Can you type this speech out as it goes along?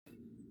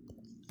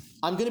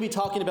I'm going to be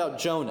talking about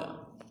Jonah.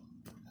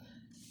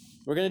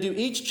 We're going to do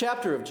each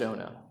chapter of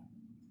Jonah.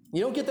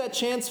 You don't get that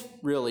chance,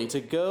 really, to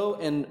go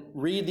and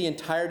read the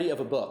entirety of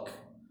a book.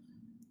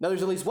 Now,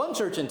 there's at least one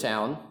church in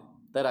town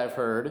that I've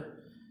heard.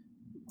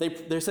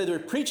 They say they're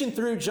preaching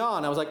through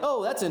John. I was like,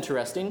 oh, that's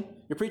interesting.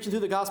 You're preaching through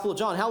the Gospel of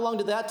John. How long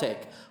did that take?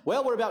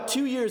 Well, we're about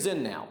 2 years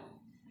in now.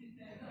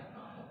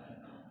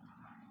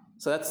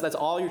 So that's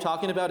all you're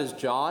talking about is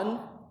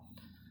John?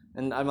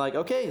 And I'm like,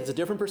 okay, it's a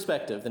different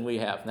perspective than we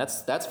have.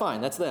 That's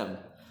fine. That's them.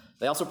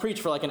 They also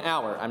preach for like an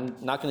hour. I'm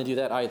not going to do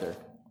that either.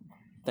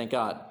 Thank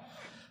God.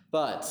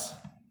 But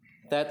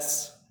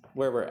that's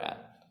where we're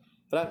at.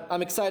 But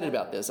I'm excited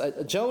about this.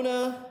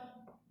 Jonah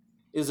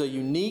is a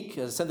unique,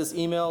 I sent this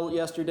email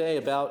yesterday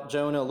about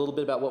Jonah, a little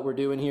bit about what we're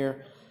doing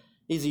here.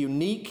 He's a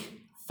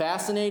unique,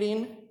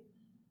 fascinating,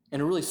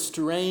 and a really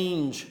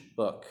strange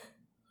book.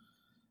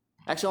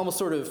 Actually, almost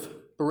sort of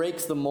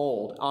breaks the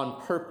mold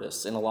on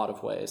purpose in a lot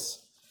of ways.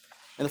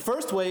 And the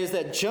first way is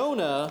that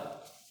Jonah's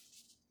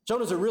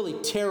a really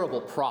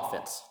terrible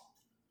prophet.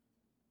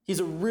 He's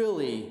a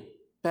really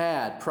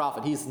bad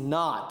prophet. He's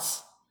not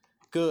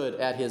good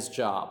at his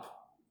job.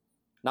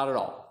 Not at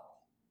all.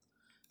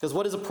 Because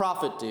what does a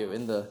prophet do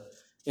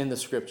in the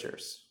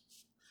scriptures?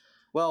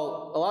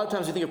 Well, a lot of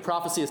times we think of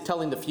prophecy as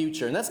telling the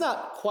future, and that's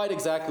not quite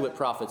exactly what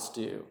prophets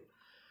do.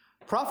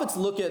 Prophets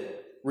look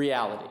at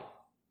reality.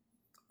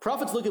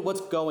 Prophets look at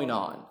what's going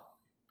on.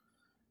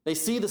 They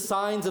see the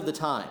signs of the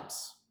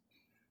times.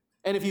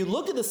 And if you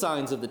look at the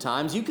signs of the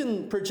times, you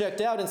can project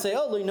out and say,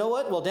 oh, you know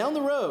what? Well, down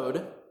the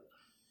road,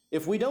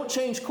 if we don't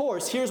change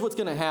course, here's what's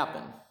going to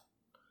happen.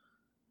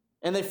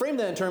 And they frame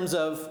that in terms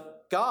of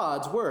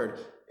God's word.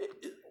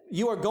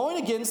 You are going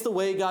against the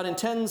way God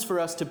intends for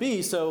us to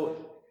be, so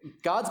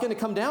God's going to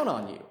come down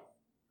on you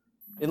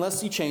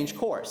unless you change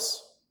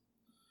course.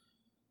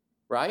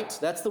 Right?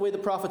 That's the way the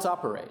prophets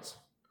operate.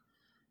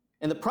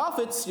 And the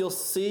prophets, you'll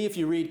see if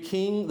you read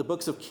the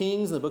books of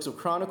Kings and the books of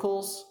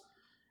Chronicles,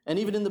 and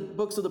even in the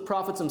books of the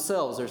prophets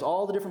themselves, there's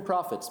all the different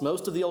prophets.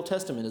 Most of the Old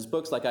Testament is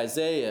books like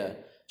Isaiah,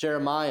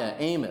 Jeremiah,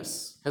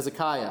 Amos,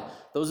 Hezekiah.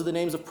 Those are the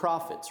names of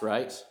prophets,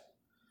 right?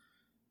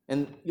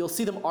 And you'll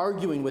see them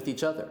arguing with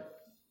each other.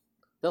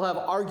 They'll have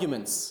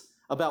arguments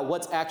about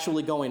what's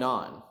actually going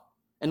on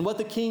and what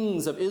the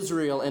kings of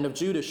Israel and of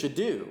Judah should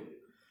do.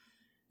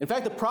 In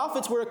fact, the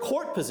prophets were a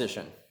court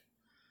position.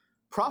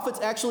 Prophets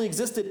actually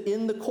existed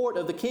in the court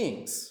of the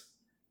kings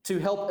to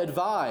help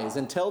advise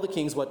and tell the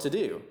kings what to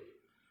do.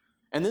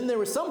 And then there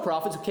were some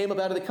prophets who came up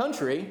out of the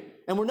country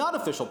and were not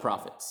official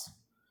prophets.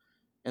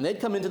 And they'd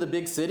come into the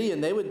big city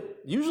and they would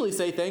usually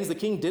say things the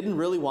king didn't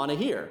really want to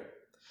hear.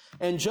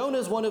 And Jonah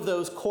is one of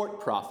those court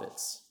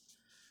prophets.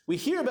 We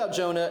hear about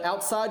Jonah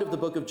outside of the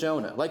book of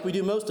Jonah, like we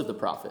do most of the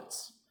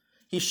prophets.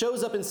 He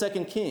shows up in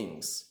 2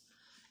 Kings.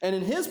 And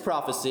in his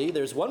prophecy,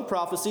 there's one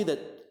prophecy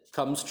that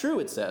comes true,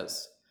 it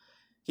says.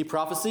 He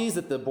prophesies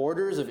that the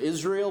borders of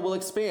Israel will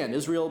expand,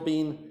 Israel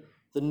being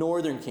the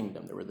northern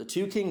kingdom. There were the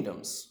 2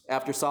 kingdoms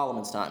after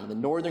Solomon's time. The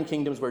northern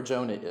kingdom is where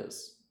Jonah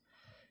is.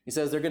 He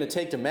says they're going to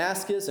take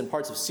Damascus and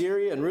parts of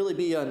Syria and really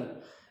be an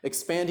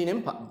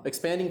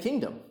expanding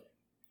kingdom.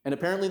 And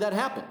apparently that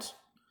happened.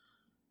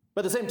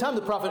 But at the same time,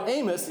 the prophet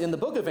Amos, in the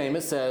book of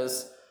Amos,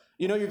 says,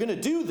 you're going to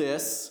do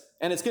this,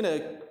 and it's going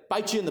to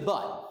bite you in the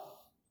butt.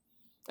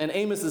 And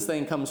Amos's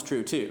thing comes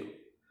true, too.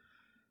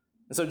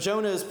 And so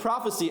Jonah's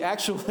prophecy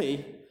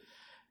actually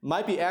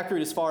might be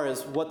accurate as far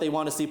as what they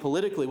want to see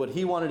politically, what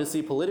he wanted to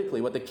see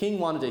politically, what the king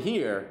wanted to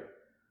hear,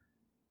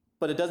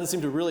 but it doesn't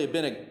seem to really have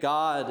been a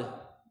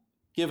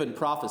God-given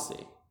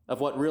prophecy of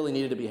what really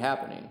needed to be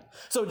happening.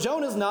 So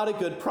Jonah's not a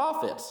good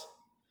prophet.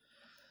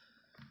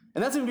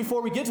 And that's even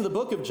before we get to the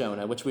book of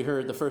Jonah, which we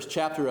heard the first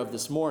chapter of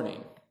this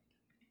morning.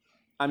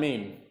 I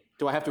mean,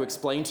 do I have to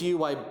explain to you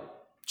why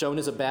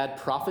Jonah's a bad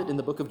prophet in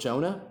the book of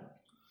Jonah?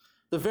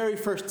 The very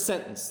first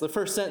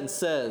sentence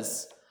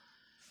says,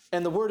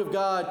 and the word of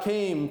God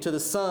came to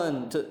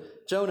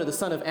Jonah, the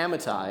son of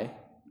Amittai,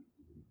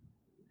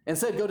 and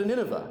said, go to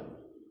Nineveh.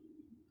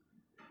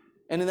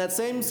 And in that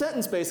same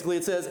sentence, basically,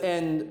 it says,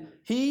 and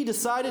he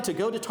decided to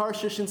go to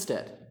Tarshish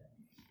instead.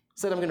 He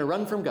said, I'm going to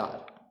run from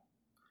God.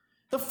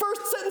 The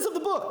first sentence of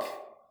the book.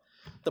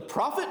 The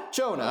prophet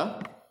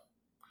Jonah,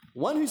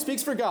 one who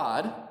speaks for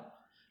God,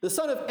 the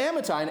son of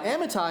Amittai, and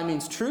Amittai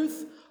means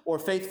truth or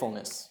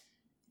faithfulness.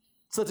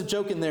 So that's a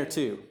joke in there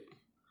too.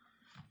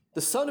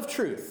 The son of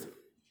truth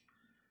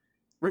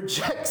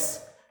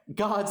rejects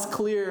God's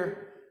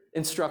clear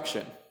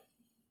instruction.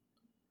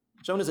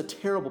 Jonah is a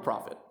terrible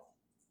prophet.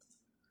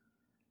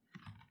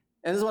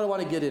 And this is what I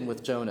want to get in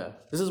with Jonah.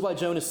 This is why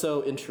Jonah is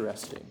so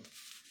interesting.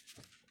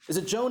 Is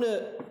that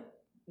Jonah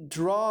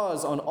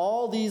draws on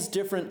all these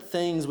different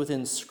things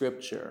within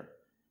Scripture.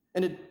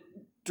 And it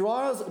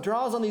draws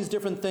on these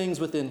different things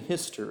within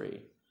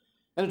history.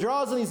 And it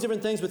draws on these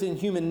different things within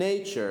human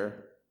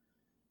nature.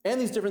 And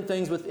these different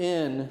things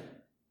within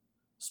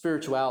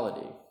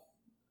spirituality.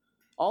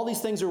 All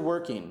these things are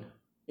working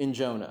in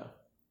Jonah.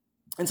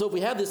 And so if we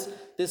have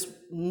this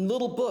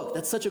little book,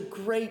 that's such a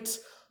great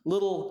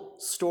little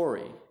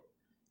story.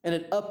 And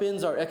it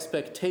upends our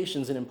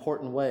expectations in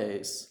important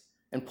ways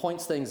and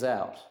points things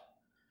out.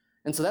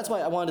 And so that's why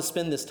I wanted to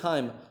spend this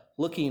time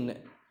looking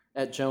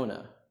at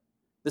Jonah,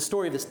 the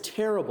story of this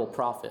terrible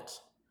prophet,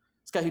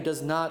 this guy who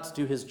does not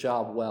do his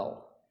job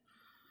well.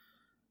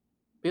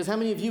 Because how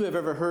many of you have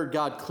ever heard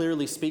God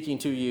clearly speaking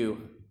to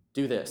you,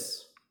 do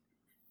this,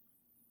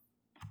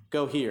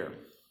 go here,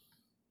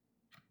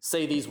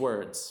 say these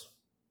words?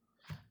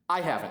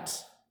 I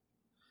haven't.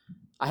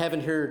 I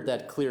haven't heard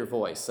that clear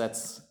voice.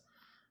 That's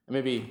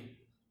maybe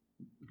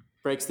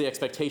breaks the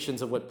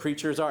expectations of what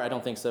preachers are. I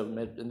don't think so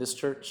in this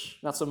church.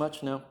 Not so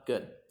much, no?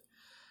 Good.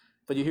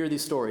 But you hear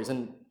these stories.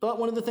 But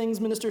one of the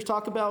things ministers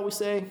talk about, we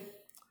say,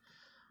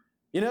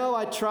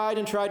 I tried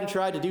and tried and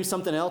tried to do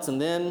something else,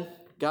 and then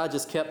God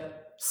just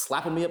kept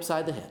slapping me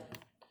upside the head.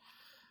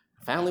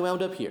 Finally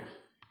wound up here,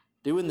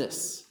 doing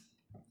this.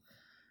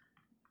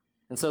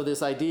 And so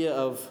this idea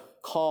of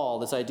call,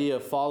 this idea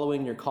of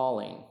following your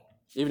calling,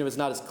 even if it's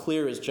not as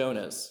clear as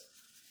Jonah's,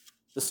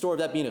 the story of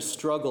that being a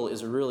struggle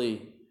is a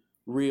really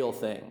real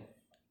thing.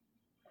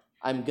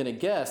 I'm going to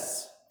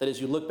guess that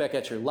as you look back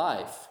at your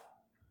life,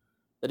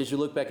 that as you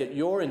look back at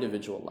your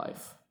individual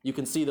life, you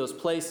can see those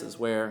places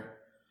where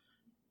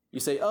you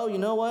say, oh, you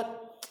know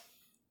what?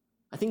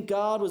 I think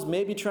God was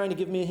maybe trying to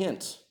give me a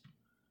hint.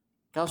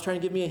 God was trying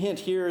to give me a hint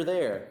here or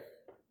there.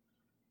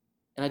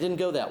 And I didn't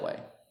go that way.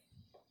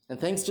 And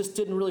things just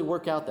didn't really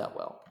work out that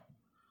well.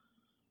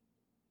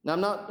 Now,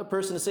 I'm not a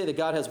person to say that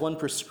God has one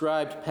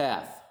prescribed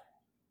path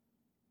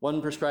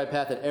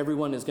that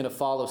everyone is going to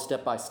follow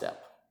step by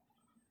step.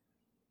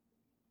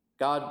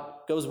 God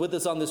goes with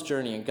us on this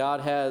journey, and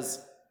God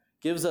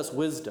gives us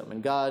wisdom,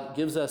 and God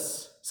gives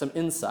us some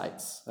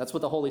insights. That's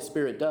what the Holy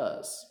Spirit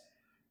does,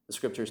 the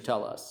scriptures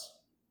tell us.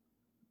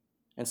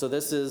 And so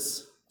this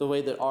is the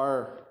way that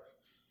our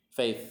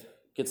faith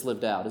gets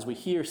lived out, as we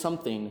hear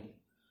something, and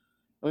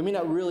we may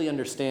not really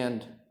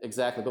understand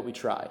exactly, but we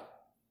try.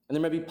 And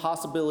there may be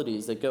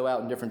possibilities that go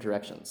out in different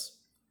directions.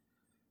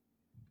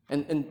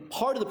 And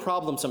part of the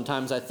problem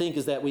sometimes, I think,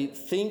 is that we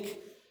think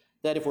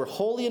that if we're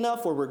holy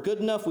enough or we're good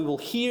enough, we will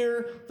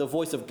hear the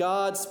voice of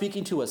God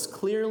speaking to us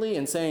clearly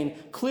and saying,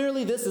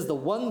 clearly, this is the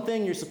one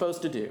thing you're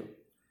supposed to do.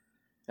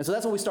 And so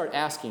that's what we start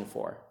asking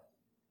for.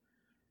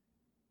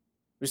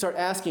 We start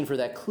asking for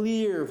that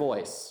clear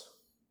voice.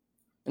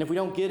 And if we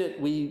don't get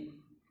it, we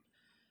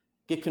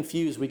get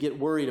confused, we get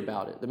worried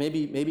about it, that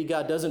maybe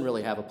God doesn't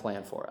really have a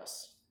plan for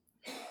us.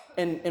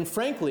 And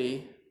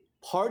frankly,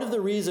 part of the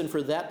reason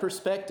for that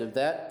perspective,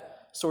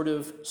 that sort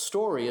of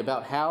story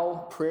about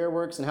how prayer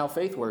works and how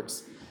faith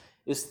works,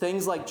 is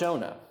things like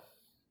Jonah,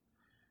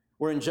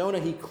 where in Jonah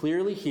he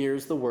clearly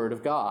hears the word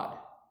of God.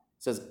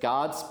 It says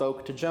God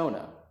spoke to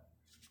Jonah.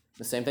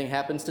 The same thing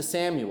happens to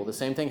Samuel. The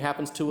same thing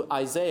happens to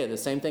Isaiah. The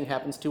same thing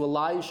happens to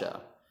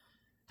Elijah.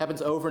 It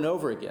happens over and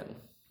over again.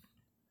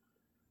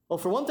 Well,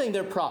 for one thing,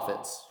 they're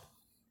prophets.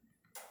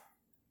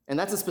 And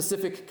that's a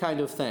specific kind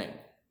of thing.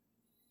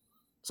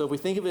 So if we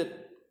think of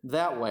it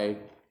that way,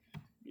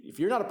 if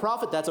you're not a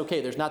prophet, that's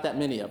okay. There's not that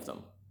many of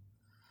them.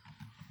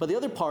 But the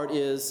other part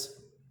is,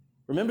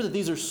 remember that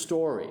these are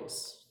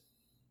stories.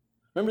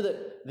 Remember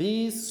that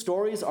these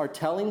stories are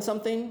telling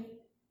something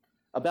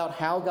about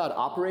how God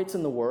operates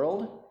in the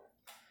world.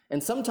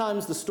 And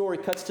sometimes the story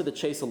cuts to the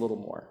chase a little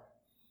more.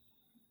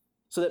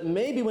 So that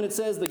maybe when it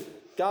says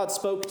that God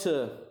spoke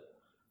to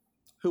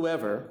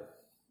whoever,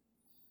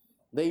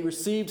 they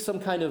received some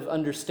kind of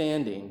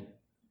understanding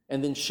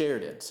and then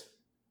shared it.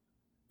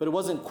 But it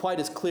wasn't quite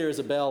as clear as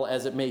a bell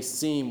as it may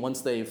seem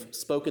once they've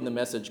spoken the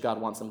message God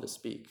wants them to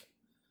speak.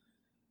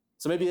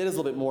 So maybe it is a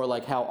little bit more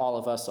like how all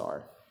of us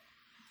are.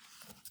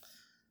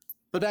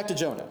 But back to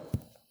Jonah.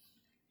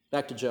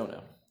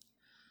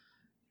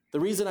 The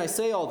reason I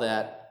say all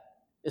that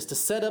is to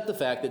set up the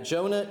fact that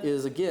Jonah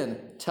is, again,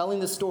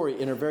 telling the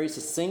story in a very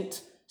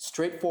succinct,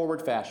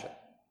 straightforward fashion.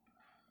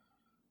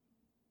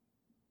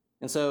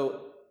 And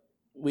so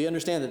we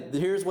understand that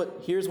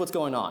here's what's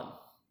going on.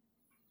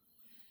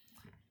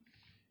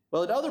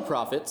 Well, in other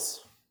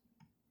prophets,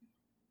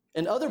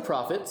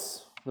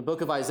 the book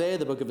of Isaiah,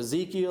 the book of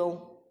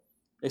Ezekiel,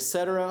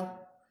 etc.,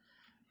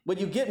 what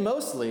you get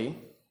mostly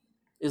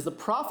is the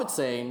prophet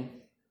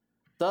saying,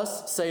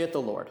 "Thus saith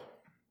the Lord.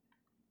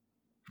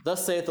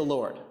 Thus saith the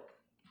Lord."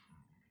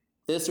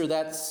 This or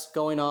that's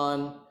going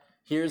on.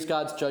 Here's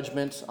God's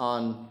judgment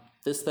on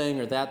this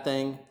thing or that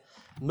thing.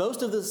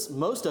 Most of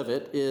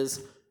it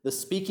is the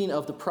speaking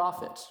of the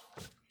prophet.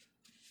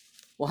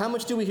 Well, how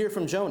much do we hear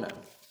from Jonah?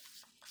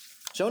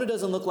 Jonah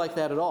doesn't look like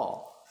that at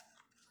all.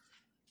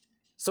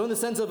 So in the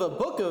sense of a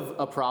book of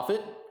a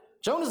prophet,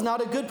 Jonah's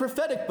not a good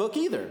prophetic book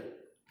either.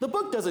 The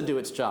book doesn't do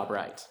its job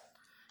right,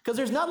 because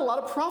there's not a lot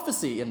of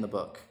prophecy in the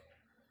book.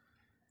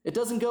 It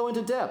doesn't go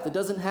into depth. It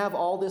doesn't have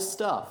all this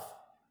stuff.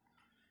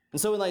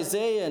 And so in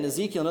Isaiah and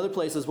Ezekiel and other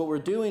places, what we're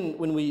doing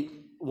when we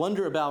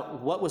wonder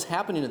about what was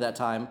happening at that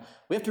time,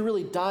 we have to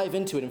really dive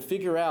into it and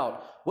figure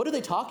out, what are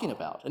they talking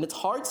about? And it's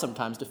hard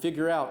sometimes to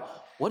figure out,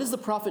 what is the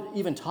prophet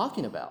even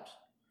talking about?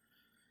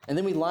 And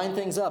then we line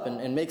things up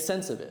and make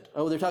sense of it.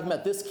 Oh, they're talking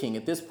about this king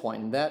at this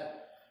point, and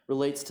that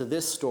relates to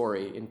this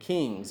story in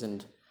Kings.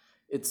 And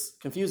it's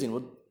confusing.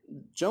 Well,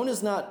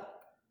 Jonah's not,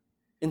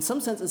 in some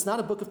sense, it's not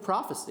a book of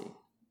prophecy.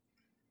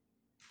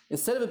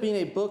 Instead of it being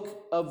a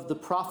book of the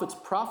prophet's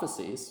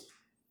prophecies,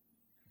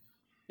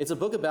 it's a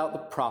book about the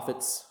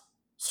prophet's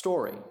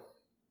story.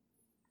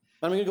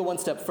 I'm going to go one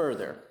step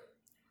further.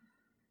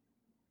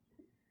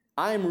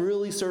 I'm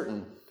really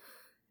certain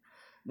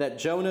that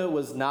Jonah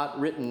was not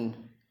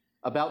written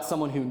about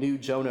someone who knew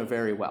Jonah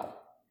very well.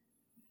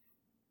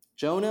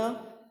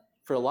 Jonah,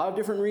 for a lot of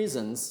different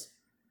reasons,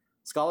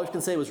 scholars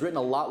can say was written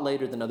a lot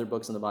later than other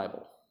books in the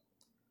Bible.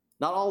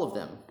 Not all of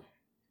them,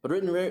 but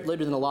written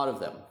later than a lot of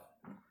them.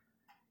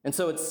 And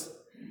so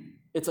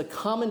it's a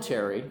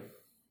commentary.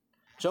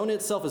 Jonah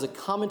itself is a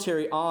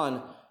commentary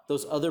on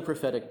those other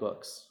prophetic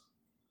books,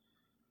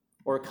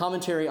 or a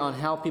commentary on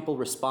how people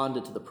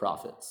responded to the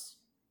prophets.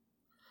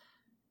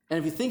 And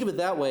if you think of it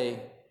that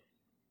way,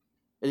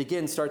 it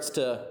again starts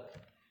to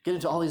get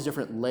into all these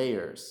different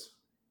layers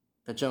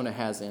that Jonah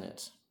has in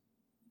it.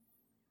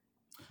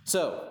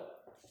 So,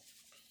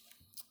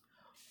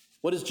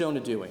 what is Jonah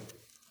doing?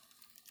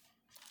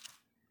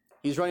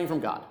 He's running from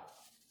God.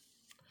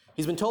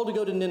 He's been told to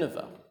go to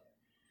Nineveh.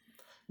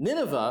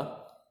 Nineveh,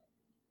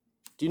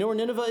 do you know where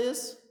Nineveh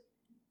is?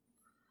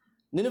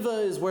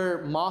 Nineveh is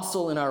where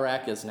Mosul in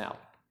Iraq is now.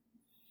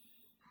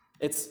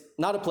 It's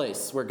not a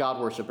place where God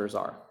worshippers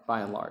are,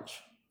 by and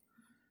large.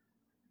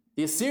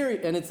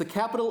 And it's the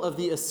capital of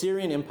the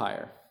Assyrian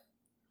Empire.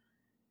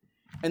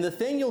 And the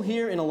thing you'll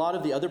hear in a lot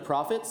of the other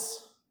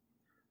prophets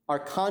are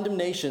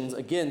condemnations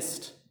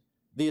against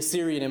the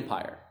Assyrian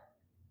Empire.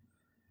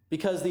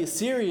 Because the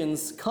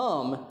Assyrians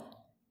come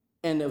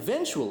and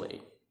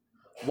eventually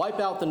wipe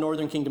out the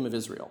northern kingdom of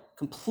Israel,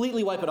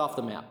 completely wipe it off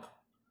the map.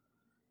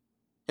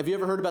 Have you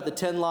ever heard about the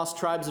 10 lost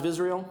tribes of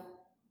Israel?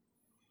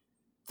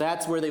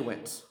 That's where they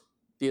went.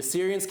 The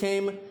Assyrians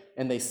came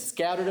and they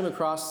scattered them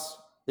across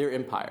their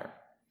empire,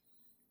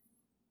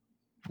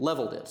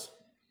 leveled it.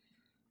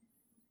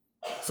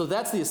 So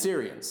that's the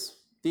Assyrians.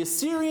 The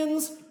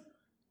Assyrians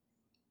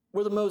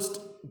were the most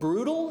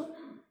brutal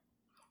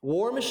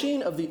war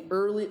machine of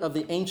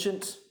the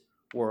ancient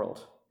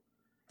world.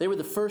 They were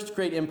the first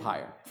great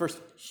empire, first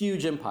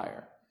huge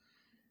empire.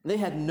 They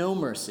had no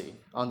mercy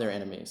on their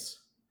enemies.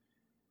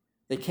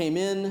 They came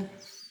in,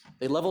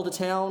 they leveled a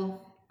town,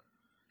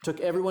 took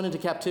everyone into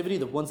captivity,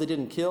 the ones they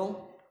didn't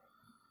kill.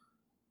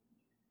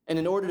 And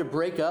in order to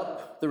break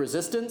up the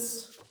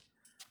resistance,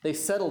 they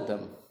settled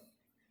them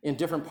in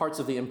different parts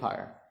of the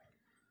empire.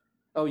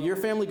 Oh, your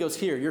family goes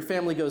here, your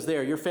family goes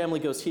there, your family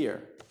goes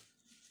here.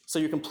 So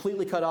you're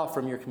completely cut off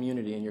from your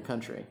community and your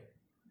country.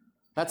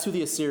 That's who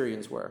the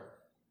Assyrians were.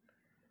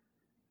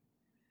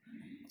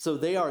 So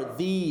they are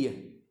the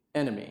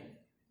enemy.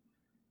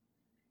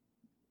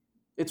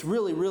 It's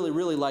really, really,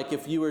 really like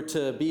if you were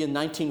to be in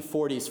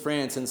 1940s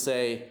France and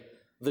say,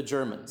 the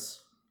Germans.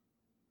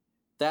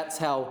 That's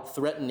how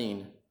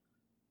threatening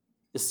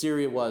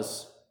Assyria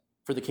was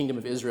for the kingdom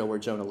of Israel where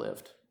Jonah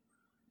lived.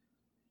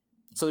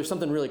 So there's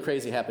something really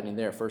crazy happening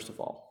there, first of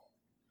all.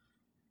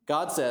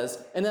 God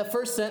says, in that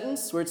first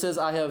sentence where it says,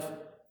 I have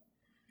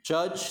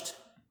judged,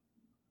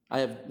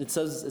 it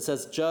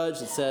says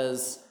judge, it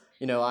says,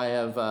 I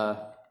have,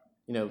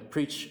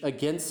 preach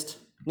against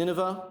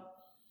Nineveh.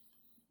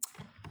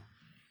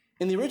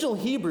 In the original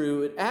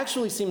Hebrew, it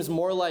actually seems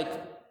more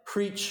like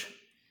preach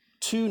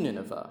to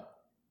Nineveh,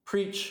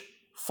 preach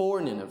for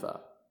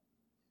Nineveh.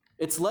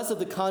 It's less of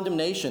the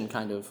condemnation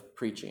kind of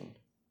preaching.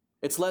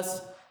 It's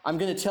less, I'm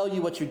going to tell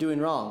you what you're doing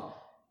wrong.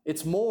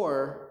 It's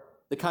more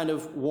the kind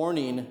of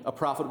warning a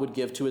prophet would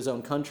give to his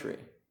own country.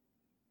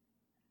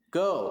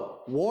 Go,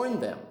 warn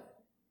them.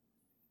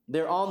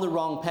 They're on the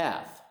wrong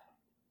path.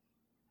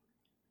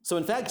 So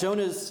in fact,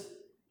 Jonah's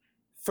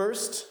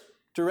first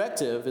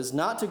directive is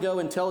not to go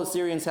and tell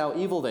Assyrians how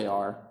evil they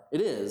are.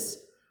 It is,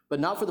 but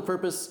not for the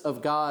purpose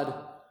of God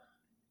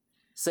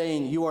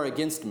saying, you are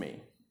against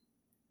me.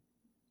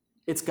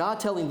 It's God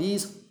telling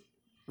these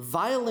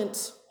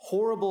violent,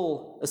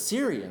 horrible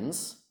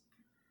Assyrians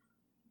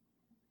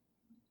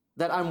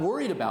that I'm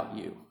worried about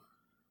you.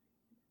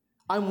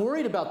 I'm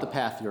worried about the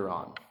path you're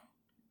on.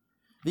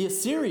 The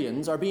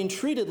Assyrians are being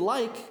treated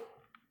like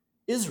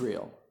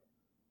Israel.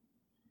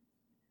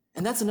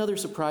 And that's another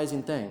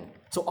surprising thing.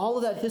 So all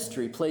of that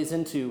history plays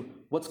into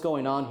what's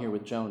going on here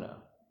with Jonah.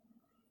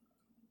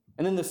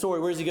 And then the story,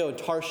 where does he go?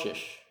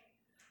 Tarshish.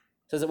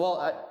 It says, well,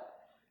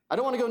 I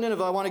don't want to go to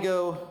Nineveh, I want to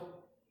go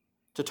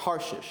to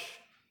Tarshish.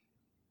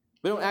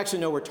 We don't actually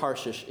know where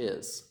Tarshish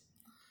is.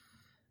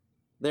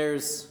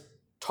 There's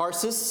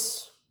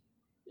Tarsus,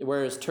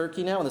 where is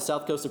Turkey now, on the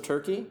south coast of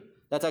Turkey.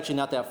 That's actually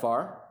not that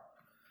far.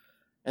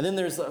 And then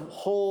there's a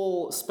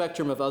whole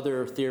spectrum of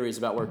other theories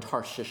about where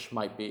Tarshish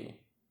might be.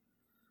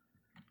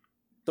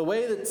 The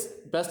way that's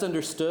best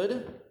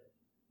understood,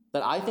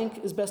 that I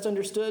think is best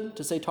understood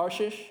to say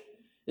Tarshish,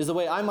 is the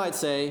way I might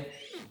say,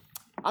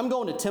 I'm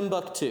going to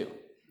Timbuktu.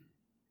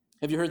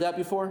 Have you heard that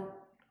before?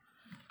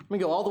 I'm going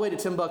to go all the way to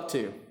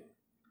Timbuktu.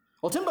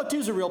 Well, Timbuktu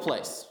is a real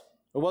place.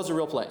 It was a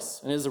real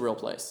place, and is a real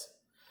place.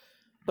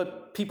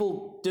 But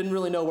people didn't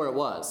really know where it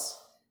was.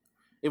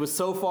 It was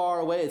so far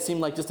away, it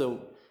seemed like just a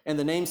and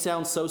the name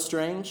sounds so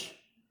strange.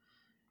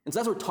 And so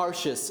that's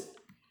where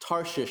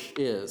Tarshish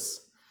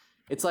is.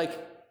 It's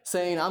like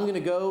saying, I'm going to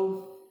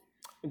go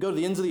to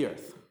the ends of the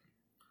earth.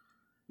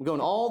 I'm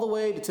going all the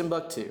way to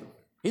Timbuktu.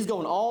 He's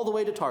going all the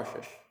way to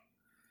Tarshish.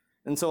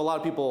 And so a lot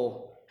of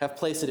people have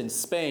placed it in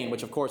Spain,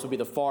 which of course would be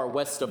the far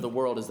west of the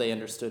world as they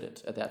understood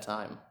it at that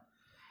time.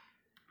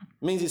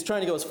 It means he's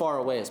trying to go as far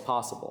away as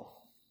possible.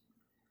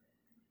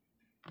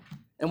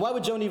 And why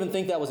would Jonah even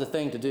think that was a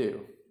thing to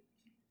do?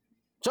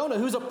 Jonah,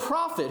 who's a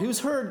prophet,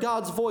 who's heard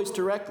God's voice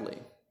directly.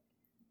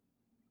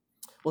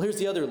 Well, here's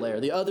the other layer,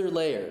 the other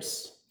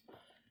layers.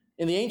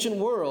 In the ancient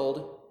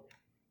world,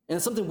 and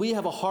it's something we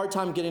have a hard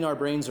time getting our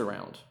brains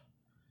around.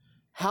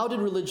 How did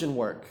religion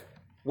work?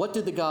 What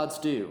did the gods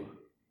do?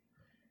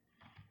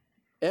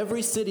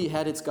 Every city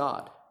had its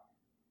god.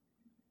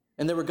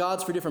 And there were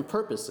gods for different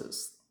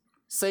purposes.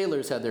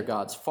 Sailors had their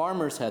gods.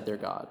 Farmers had their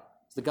god.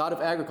 It's the god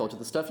of agriculture,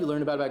 the stuff you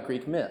learn about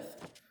Greek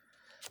myth.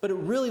 But it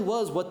really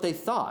was what they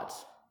thought.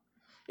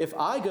 If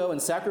I go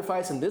and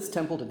sacrifice in this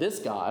temple to this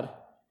god,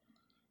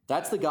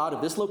 that's the god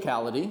of this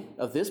locality,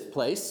 of this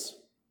place,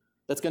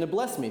 that's going to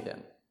bless me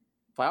then.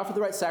 If I offer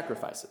the right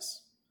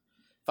sacrifices.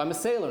 If I'm a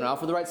sailor and I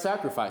offer the right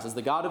sacrifices,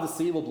 the god of the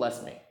sea will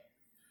bless me.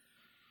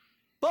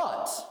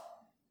 But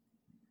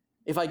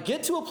if I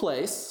get to a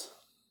place,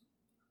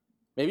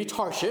 maybe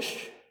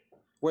Tarshish,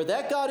 where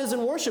that god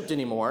isn't worshipped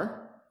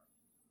anymore,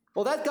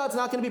 well, that god's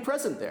not going to be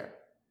present there,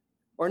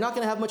 or not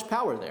going to have much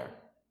power there.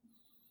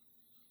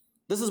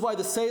 This is why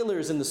the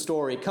sailors in the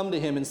story come to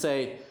him and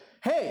say,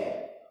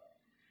 hey,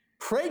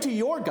 pray to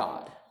your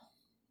God.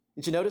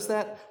 Did you notice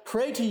that?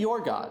 Pray to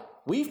your God.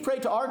 We've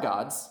prayed to our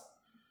gods.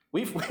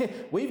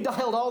 We've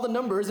dialed all the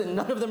numbers and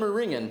none of them are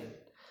ringing.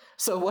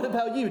 So what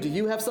about you? Do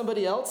you have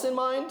somebody else in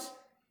mind?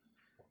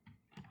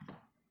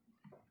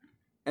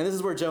 And this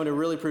is where Jonah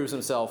really proves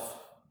himself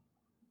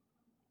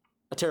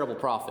a terrible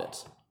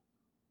prophet.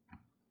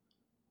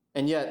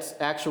 And yet,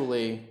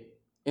 actually,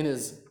 in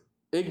his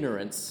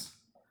ignorance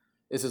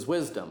is his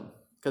wisdom,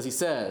 because he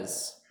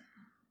says,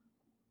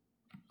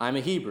 I'm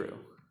a Hebrew.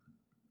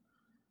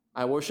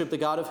 I worship the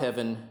God of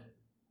heaven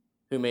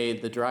who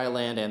made the dry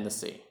land and the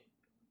sea.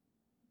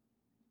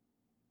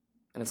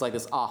 And it's like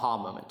this aha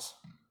moment,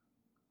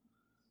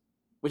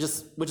 which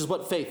is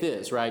what faith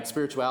is, right?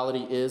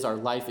 Spirituality is, our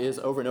life is,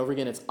 over and over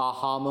again. It's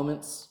aha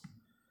moments.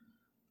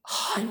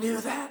 Oh, I knew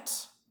that.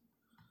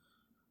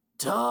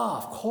 Duh,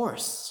 of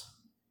course.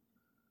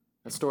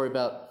 That story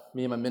about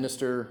me and my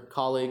minister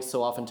colleagues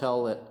so often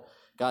tell that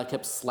God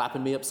kept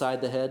slapping me upside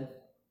the head.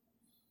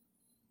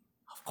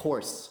 Of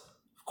course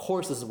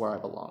this is where I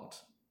belonged.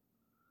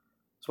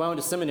 So when I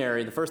went to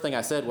seminary, the first thing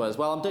I said was,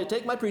 well, I'm going to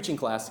take my preaching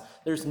class.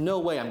 There's no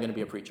way I'm going to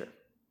be a preacher.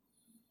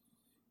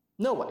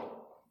 No way.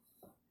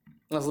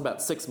 And that was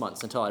about 6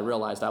 months until I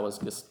realized I was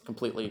just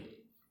completely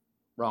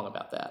wrong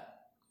about that.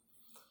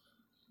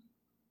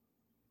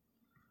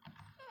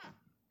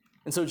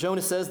 And so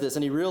Jonah says this,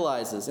 and he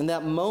realizes in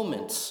that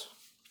moment,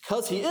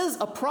 because he is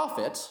a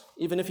prophet,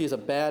 even if he is a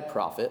bad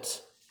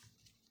prophet,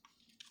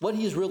 what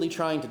he's really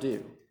trying to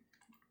do.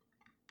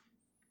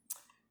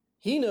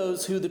 He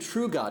knows who the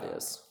true God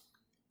is.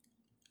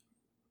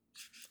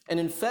 And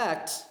in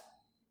fact,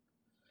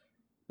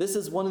 this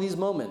is one of these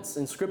moments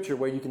in Scripture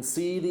where you can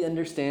see the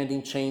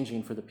understanding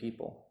changing for the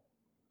people.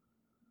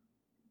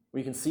 Where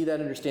you can see that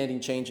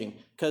understanding changing.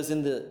 Because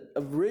in the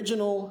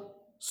original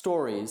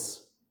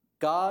stories,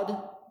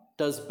 God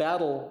does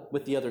battle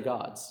with the other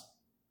gods.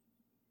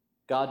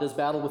 God does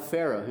battle with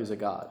Pharaoh, who's a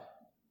god.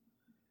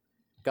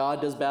 God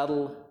does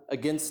battle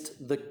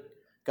against the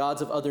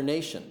gods of other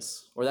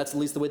nations, or that's at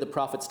least the way the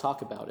prophets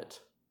talk about it.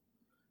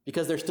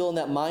 Because they're still in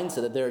that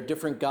mindset that there are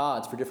different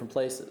gods for different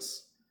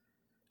places.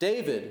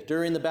 David,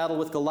 during the battle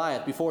with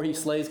Goliath, before he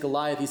slays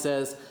Goliath, he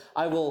says,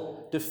 I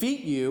will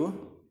defeat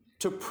you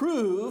to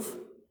prove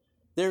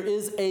there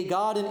is a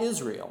God in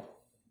Israel.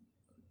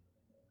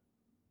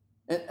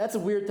 And that's a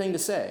weird thing to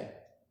say.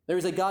 There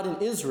is a God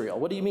in Israel.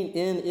 What do you mean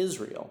in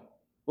Israel?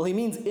 Well, he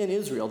means in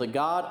Israel. The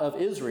God of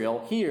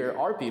Israel, here,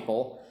 our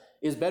people,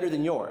 is better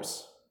than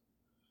yours.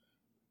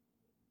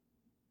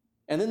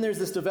 And then there's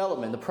this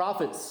development. The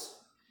prophets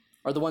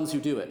are the ones who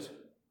do it.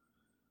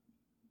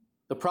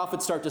 The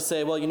prophets start to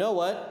say, well, you know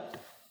what?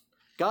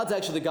 God's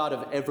actually the God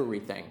of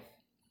everything.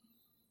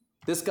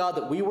 This God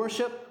that we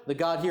worship, the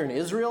God here in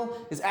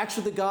Israel, is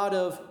actually the God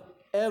of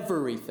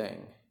everything.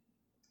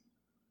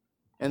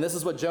 And this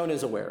is what Jonah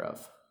is aware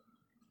of.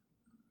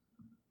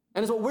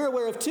 And it's what we're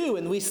aware of too,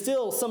 and we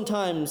still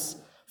sometimes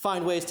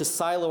find ways to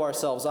silo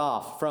ourselves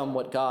off from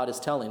what God is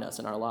telling us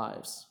in our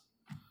lives.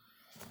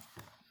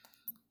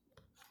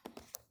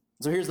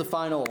 So here's the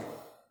final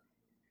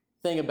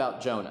thing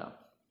about Jonah.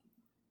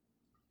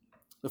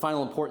 The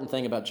final important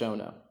thing about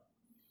Jonah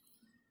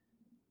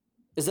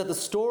is that the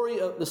story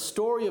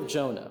of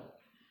Jonah,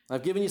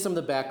 I've given you some of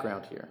the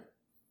background here,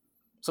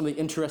 some of the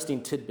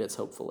interesting tidbits,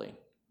 hopefully.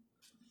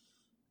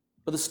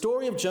 But the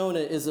story of Jonah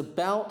is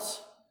about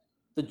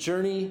the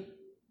journey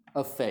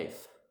of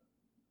faith.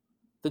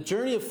 The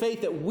journey of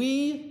faith that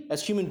we,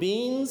 as human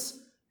beings,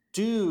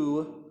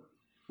 do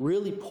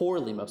really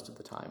poorly most of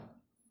the time.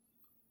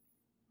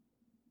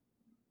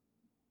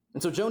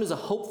 And so Jonah is a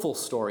hopeful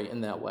story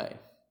in that way.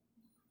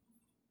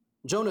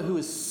 Jonah, who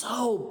is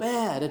so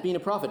bad at being a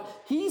prophet,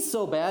 he's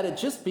so bad at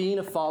just being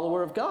a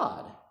follower of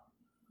God.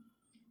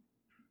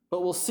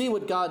 But we'll see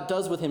what God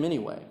does with him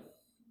anyway.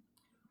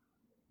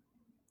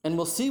 And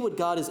we'll see what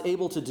God is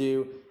able to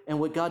do and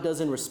what God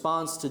does in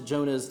response to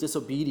Jonah's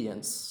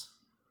disobedience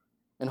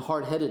and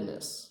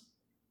hard-headedness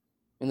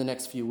in the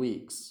next few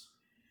weeks.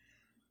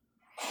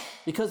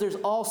 Because there's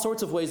all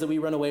sorts of ways that we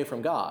run away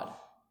from God.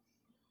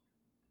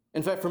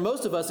 In fact, for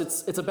most of us,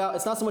 it's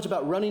not so much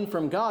about running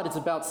from God, it's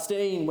about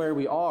staying where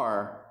we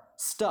are,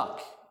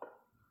 stuck.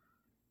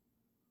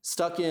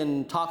 Stuck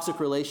in toxic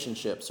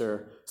relationships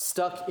or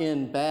stuck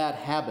in bad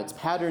habits,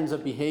 patterns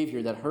of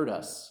behavior that hurt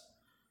us.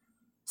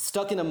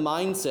 Stuck in a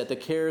mindset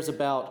that cares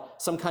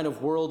about some kind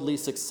of worldly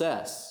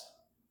success.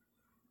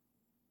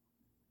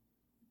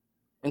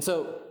 And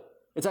so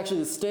it's actually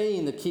the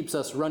staying that keeps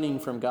us running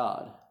from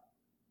God.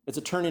 It's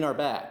a turning our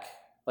back,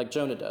 like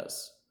Jonah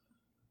does.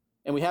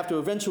 And we have to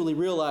eventually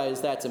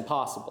realize that's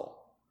impossible.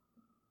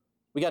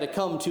 We got to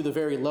come to the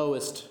very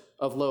lowest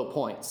of low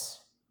points.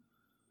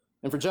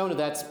 And for Jonah,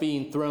 that's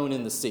being thrown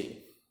in the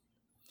sea.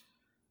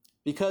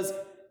 Because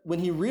when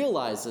he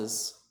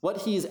realizes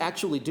what he's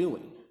actually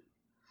doing,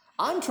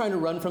 I'm trying to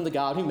run from the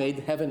God who made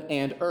heaven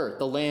and earth,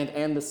 the land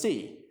and the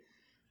sea.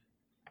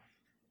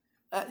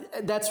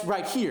 That's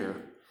right here.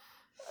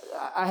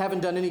 I haven't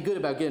done any good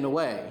about getting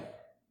away.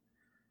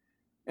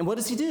 And what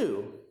does he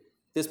do,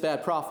 this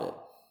bad prophet?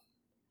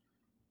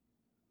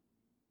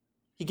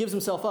 He gives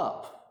himself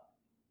up.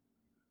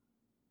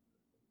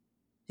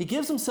 He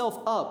gives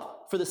himself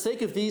up for the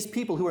sake of these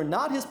people who are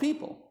not his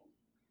people.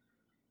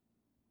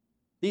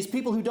 These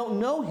people who don't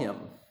know him,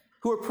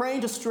 who are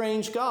praying to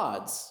strange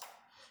gods.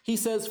 He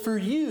says, for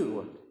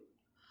you,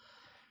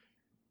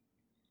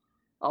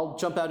 I'll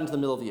jump out into the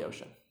middle of the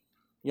ocean.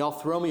 Y'all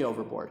throw me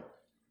overboard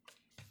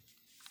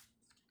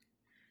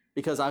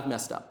because I've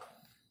messed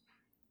up.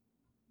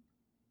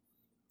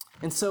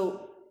 And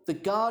so the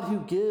God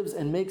who gives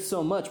and makes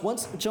so much,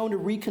 once Jonah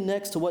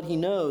reconnects to what he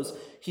knows,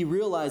 he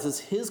realizes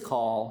his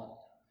call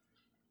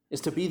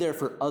is to be there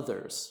for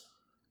others.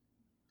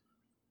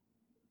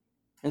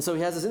 And so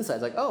he has this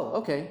insight, like, oh,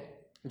 okay,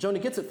 Jonah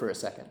gets it for a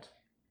second.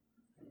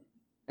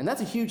 And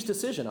that's a huge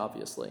decision,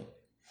 obviously.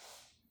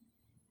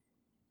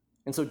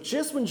 And so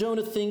just when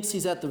Jonah thinks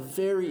he's at the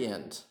very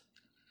end,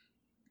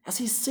 as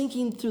he's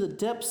sinking through the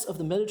depths of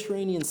the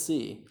Mediterranean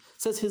Sea,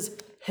 it says his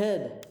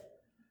head,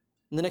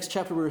 in the next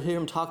chapter we'll hear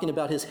him talking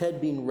about his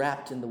head being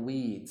wrapped in the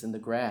weeds and the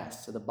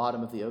grass at the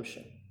bottom of the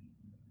ocean.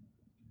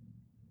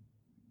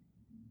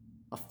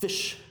 A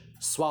fish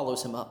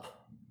swallows him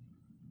up.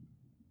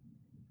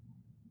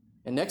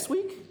 And next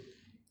week, I'm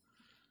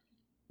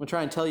going to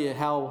try and tell you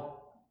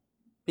how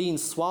being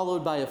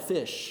swallowed by a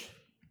fish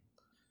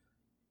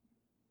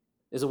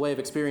is a way of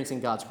experiencing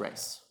God's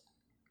grace.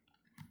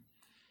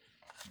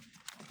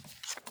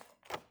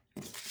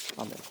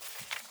 Amen.